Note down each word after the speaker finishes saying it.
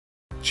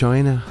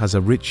China has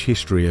a rich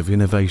history of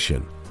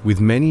innovation,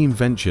 with many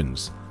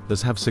inventions that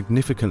have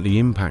significantly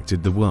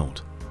impacted the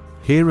world.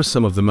 Here are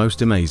some of the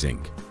most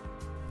amazing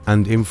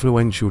and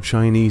influential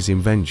Chinese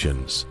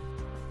inventions.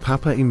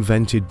 Paper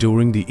invented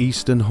during the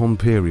Eastern Han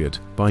period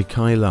by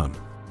Kai Lun.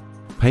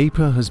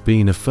 Paper has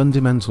been a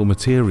fundamental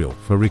material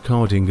for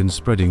recording and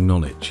spreading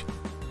knowledge.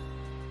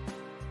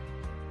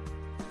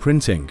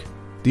 Printing,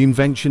 the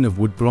invention of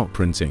woodblock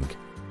printing.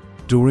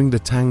 During the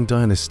Tang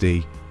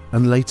Dynasty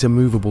and later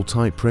movable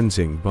type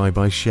printing by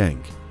Bai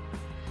Sheng.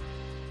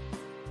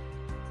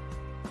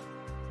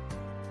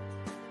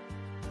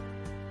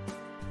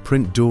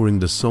 Print during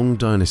the Song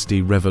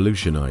Dynasty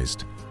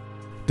revolutionized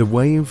the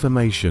way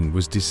information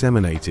was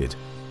disseminated,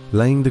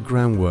 laying the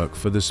groundwork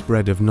for the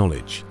spread of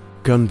knowledge.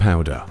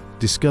 Gunpowder,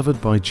 discovered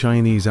by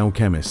Chinese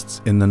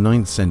alchemists in the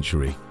 9th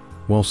century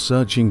while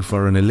searching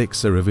for an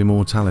elixir of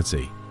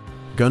immortality.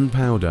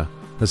 Gunpowder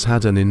has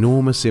had an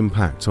enormous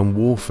impact on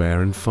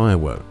warfare and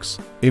fireworks,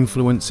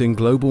 influencing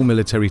global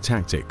military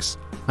tactics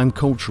and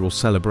cultural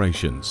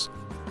celebrations.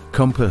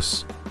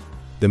 Compass.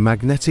 The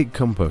magnetic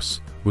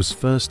compass was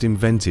first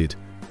invented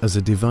as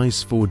a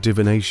device for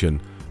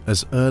divination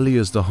as early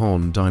as the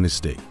Han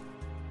Dynasty,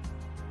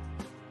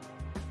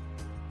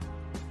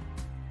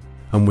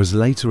 and was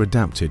later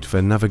adapted for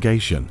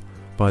navigation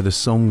by the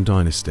Song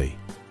Dynasty.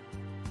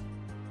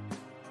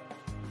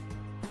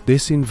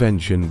 This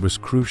invention was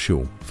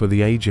crucial for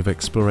the age of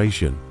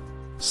exploration.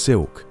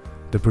 Silk.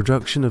 The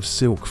production of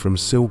silk from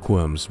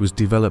silkworms was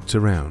developed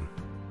around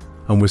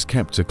and was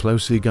kept a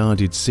closely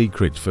guarded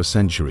secret for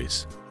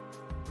centuries.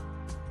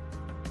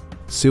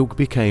 Silk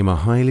became a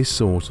highly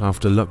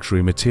sought-after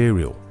luxury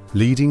material,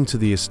 leading to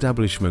the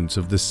establishment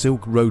of the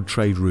Silk Road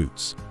trade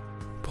routes.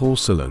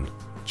 Porcelain.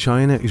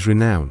 China is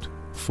renowned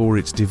for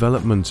its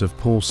development of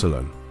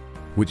porcelain,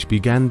 which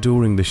began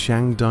during the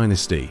Shang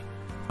Dynasty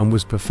and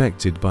was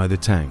perfected by the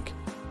Tang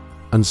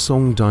and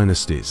Song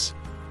dynasties.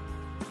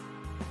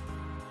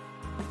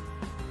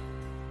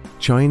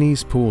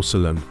 Chinese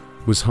porcelain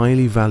was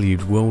highly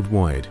valued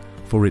worldwide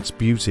for its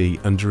beauty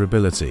and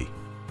durability.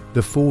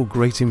 The four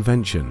great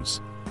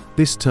inventions.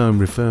 This term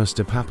refers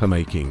to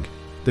papermaking,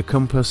 the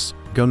compass,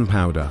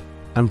 gunpowder,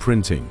 and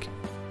printing.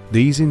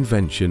 These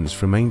inventions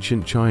from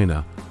ancient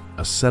China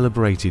are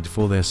celebrated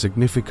for their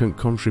significant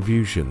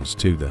contributions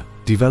to the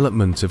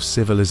development of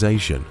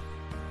civilization.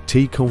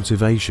 Tea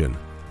cultivation.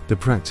 The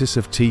practice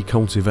of tea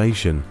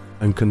cultivation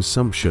and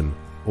consumption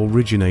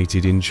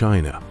originated in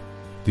China.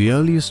 The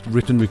earliest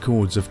written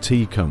records of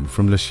tea come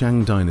from the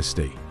Shang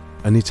Dynasty,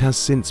 and it has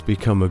since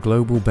become a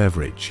global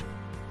beverage.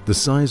 The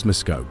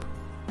seismoscope.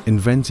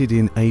 Invented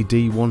in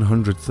AD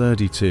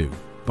 132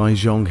 by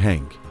Zhong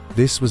Heng.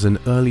 This was an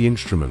early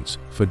instrument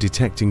for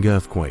detecting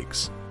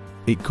earthquakes.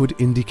 It could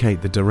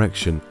indicate the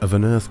direction of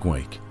an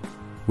earthquake,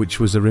 which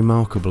was a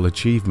remarkable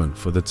achievement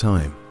for the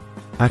time.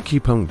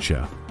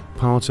 Acupuncture.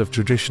 Part of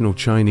traditional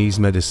Chinese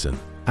medicine.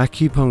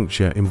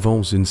 Acupuncture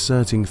involves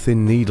inserting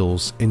thin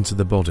needles into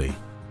the body.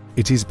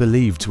 It is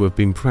believed to have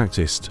been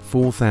practiced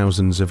for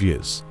thousands of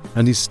years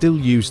and is still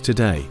used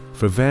today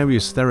for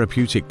various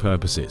therapeutic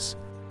purposes.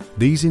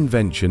 These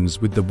inventions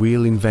with the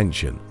wheel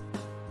invention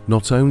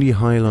not only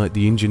highlight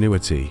the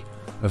ingenuity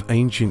of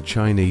ancient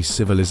Chinese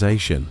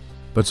civilization,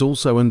 but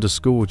also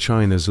underscore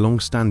China's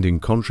long-standing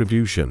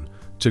contribution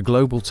to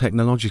global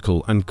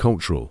technological and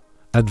cultural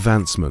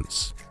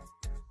advancements.